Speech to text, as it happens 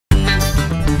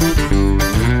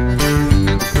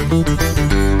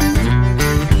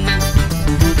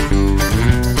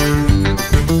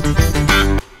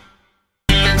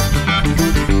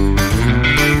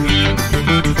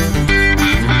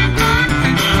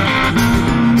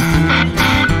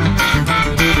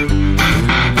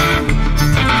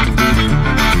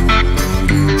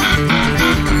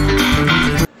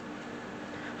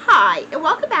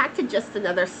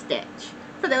another stitch.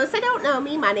 For those that don't know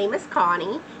me, my name is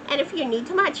Connie, and if you're new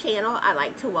to my channel, I'd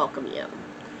like to welcome you.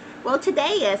 Well,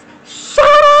 today is Shout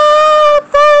Out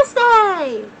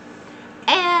Thursday!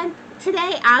 And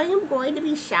today I am going to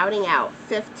be shouting out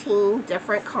 15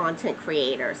 different content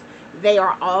creators. They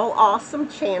are all awesome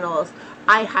channels.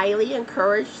 I highly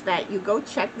encourage that you go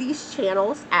check these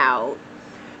channels out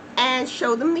and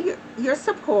show them your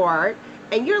support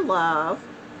and your love,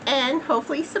 and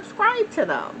hopefully subscribe to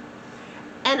them.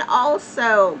 And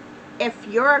also, if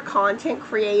you're a content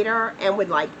creator and would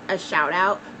like a shout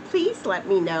out, please let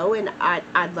me know, and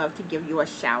I'd love to give you a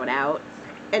shout out.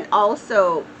 And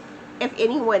also, if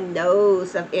anyone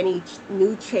knows of any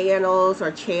new channels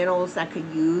or channels that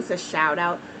could use a shout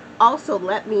out, also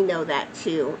let me know that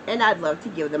too, and I'd love to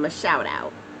give them a shout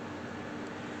out.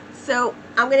 So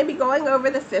I'm going to be going over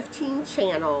the 15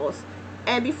 channels,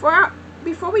 and before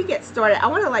we get started, I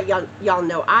want to let y'all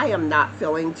know I am not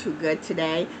feeling too good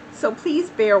today, so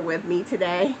please bear with me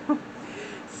today.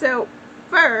 So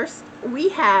first we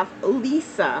have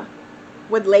Lisa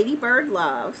with LadybirD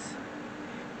Loves,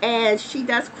 and she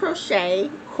does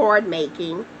crochet, cord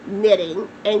making, knitting,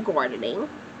 and gardening.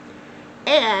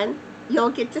 And you'll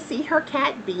get to see her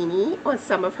cat beanie on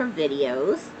some of her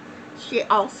videos. She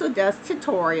also does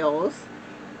tutorials,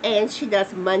 and she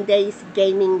does Monday's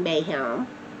Gaming Mayhem.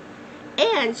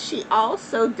 And she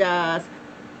also does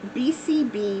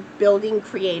BCB Building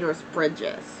Creators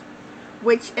Bridges,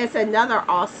 which is another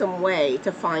awesome way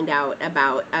to find out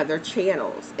about other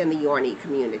channels in the Yarny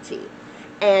community.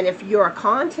 And if you're a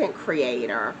content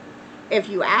creator, if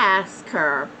you ask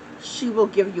her, she will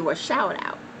give you a shout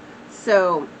out.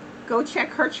 So go check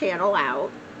her channel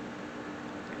out.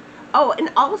 Oh,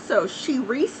 and also she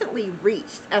recently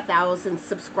reached 1,000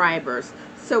 subscribers.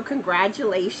 So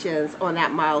congratulations on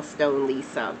that milestone,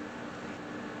 Lisa.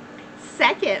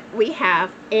 Second, we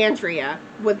have Andrea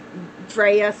with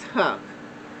Drea's Hook.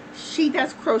 She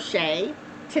does crochet,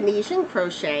 Tunisian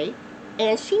crochet,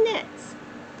 and she knits.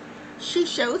 She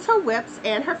shows her whips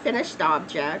and her finished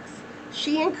objects.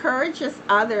 She encourages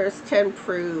others to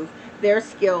improve their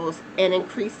skills and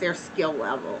increase their skill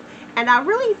level. And I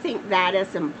really think that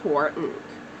is important.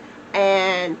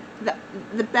 And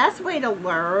the best way to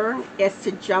learn is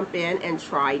to jump in and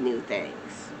try new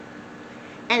things.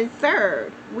 And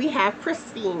third, we have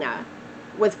Christina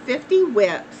with 50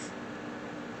 Whips,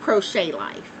 Crochet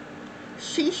Life.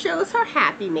 She shows her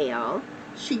Happy Mail,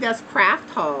 she does craft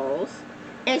hauls,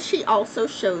 and she also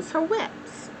shows her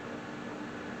whips.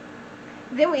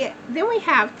 Then we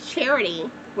have Charity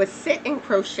with Sit and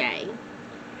Crochet,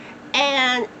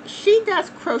 and she does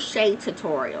crochet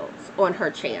tutorials on her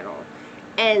channel.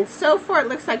 And so far it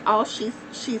looks like all she's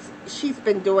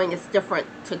been doing is different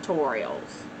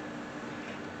tutorials.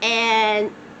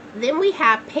 And then we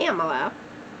have Pamela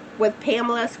with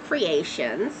Pamela's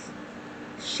Creations.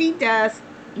 She does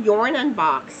yarn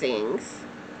unboxings,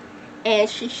 and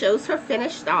she shows her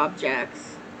finished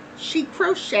objects. She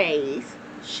crochets,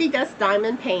 she does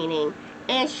diamond painting,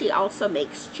 and she also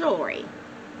makes jewelry.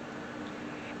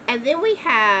 And then we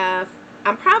have,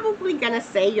 I'm probably going to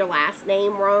say your last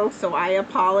name wrong, so I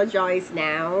apologize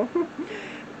now.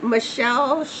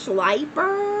 Michele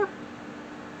Schlieper.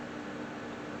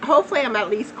 Hopefully I'm at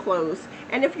least close.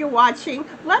 And if you're watching,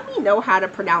 let me know how to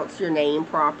pronounce your name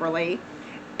properly.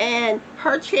 And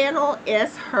her channel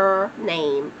is her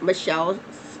name, Michele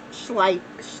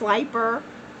Schlieper.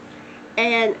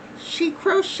 And she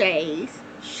crochets.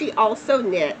 She also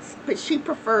knits, but she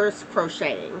prefers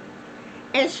crocheting.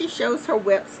 And she shows her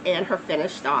whips and her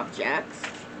finished objects.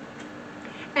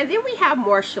 And then we have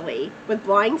Marshalee with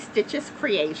Blind Stitches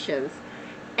Creations.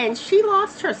 And she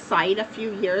lost her sight a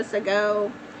few years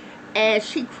ago, and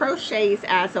she crochets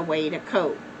as a way to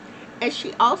cope. And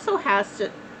she also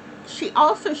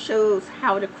shows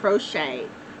how to crochet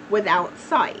without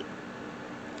sight.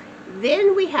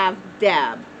 Then we have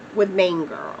Deb with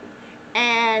Mainegirl.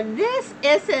 And this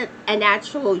isn't an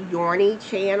actual Yarny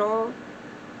channel.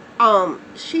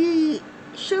 She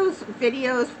shows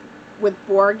videos with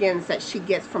bargains that she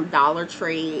gets from Dollar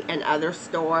Tree and other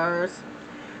stores.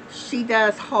 She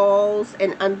does hauls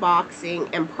and unboxing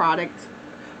and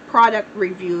product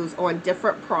reviews on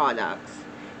different products.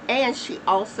 And she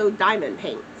also diamond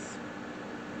paints.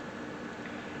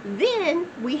 Then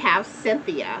we have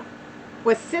Cynthia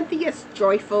with Cynthia's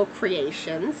Joyful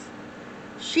Creations.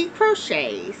 She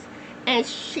crochets, and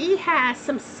she has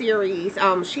some series.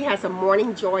 She has a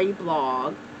Morning Joy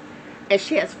blog, and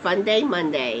she has Fun Day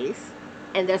Mondays,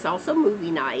 and there's also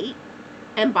movie night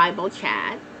and Bible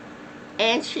chat,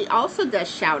 and she also does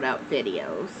shout out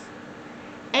videos.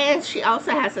 And she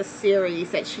also has a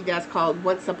series that she does called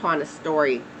Once Upon a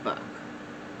Storybook.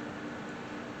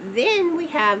 Then we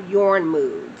have Yarn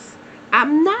Moods.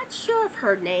 I'm not sure of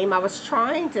her name. I was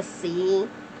trying to see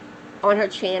on her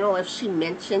channel if she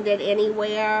mentioned it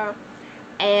anywhere,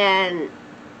 and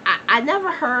I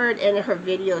never heard in her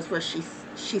videos where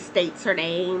she states her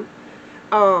name.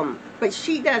 But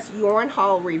she does yarn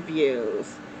haul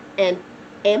reviews and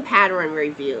pattern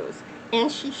reviews,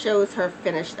 and she shows her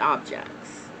finished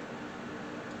objects.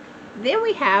 Then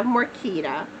we have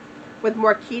Marquita with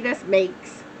Marquita's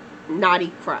Makes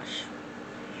Knotty Crush.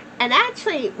 And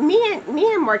actually, me and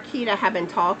Marquita have been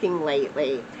talking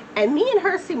lately, and me and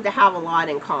her seem to have a lot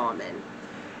in common.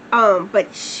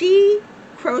 But she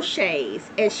crochets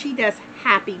and she does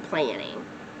happy planning.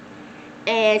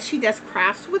 And she does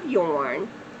crafts with yarn,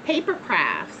 paper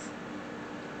crafts.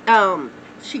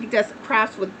 She does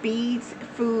crafts with beads,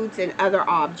 foods, and other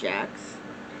objects.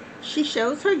 She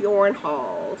shows her yarn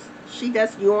hauls. She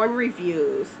does yarn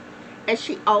reviews. And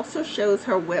she also shows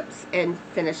her whips and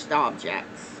finished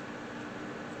objects.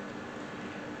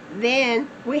 Then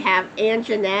we have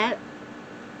Angionette.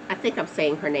 I think I'm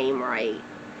saying her name right.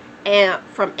 And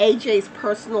from AJ's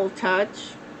Personal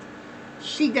Touch.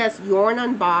 She does yarn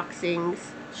unboxings.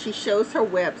 She shows her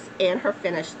whips and her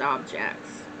finished objects.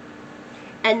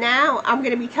 And now I'm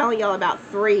going to be telling y'all about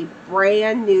 3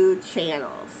 brand new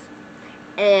channels.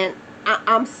 And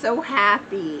I'm so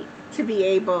happy to be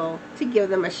able to give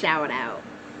them a shout out.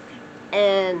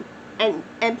 And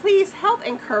please help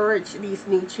encourage these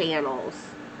new channels.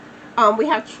 We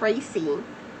have Tracie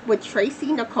with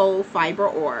TracieNichole Fiber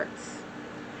Arts.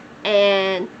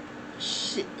 And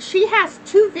she has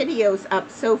 2 videos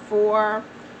up so far,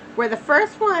 where the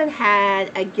first one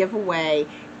had a giveaway,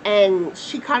 and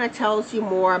she kind of tells you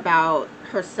more about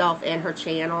herself and her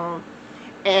channel.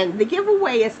 And the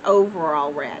giveaway is over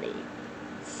already.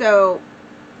 So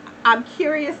I'm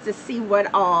curious to see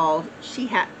what all she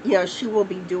will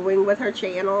be doing with her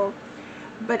channel.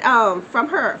 But from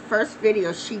her first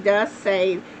video, she does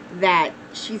say that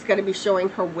she's going to be showing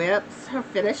her whips, her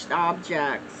finished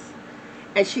objects,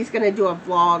 and she's going to do a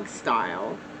vlog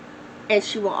style. And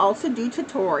she will also do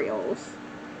tutorials.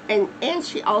 And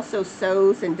she also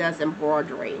sews and does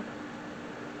embroidery.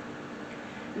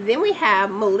 Then we have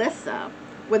Melissa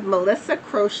with Melissa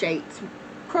Crochets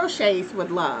with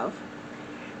Love.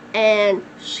 And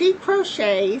she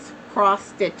crochets, cross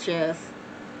stitches,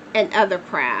 and other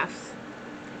crafts.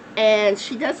 And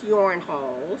she does yarn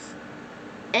hauls.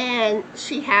 And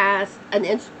she has an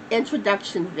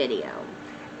introduction video.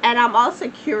 And I'm also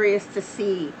curious to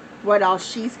see what else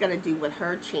she's going to do with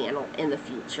her channel in the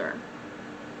future.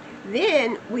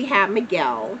 Then we have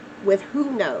Miguel with Who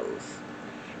Knows.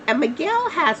 And Miguel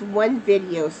has 1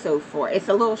 video so far. It's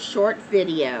a little short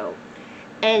video.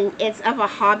 And it's of a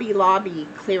Hobby Lobby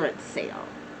clearance sale.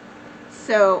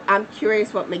 So I'm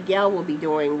curious what Miguel will be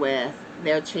doing with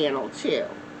their channel too.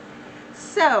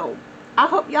 So I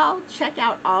hope y'all check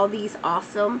out all these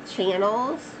awesome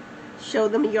channels. Show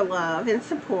them your love and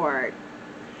support.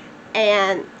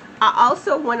 And I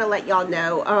also want to let y'all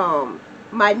know,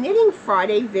 my Knitting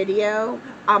Friday video,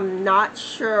 I'm not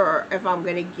sure if I'm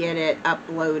going to get it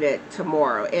uploaded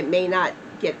tomorrow. It may not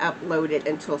get uploaded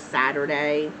until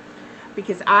Saturday,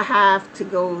 because I have to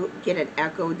go get an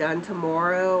echo done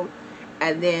tomorrow.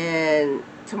 And then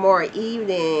tomorrow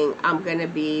evening, I'm going to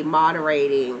be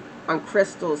moderating on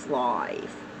Krystal's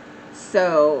live.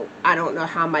 So I don't know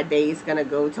how my day is going to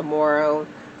go tomorrow.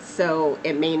 So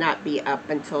it may not be up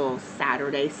until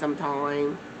Saturday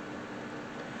sometime.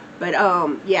 But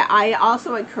yeah, I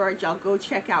also encourage y'all, go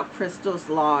check out Krystal's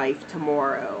live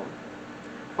tomorrow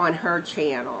on her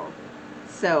channel.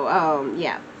 So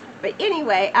yeah. But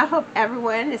anyway, I hope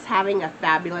everyone is having a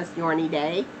fabulous yarny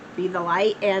day. Be the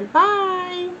light, and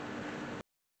bye!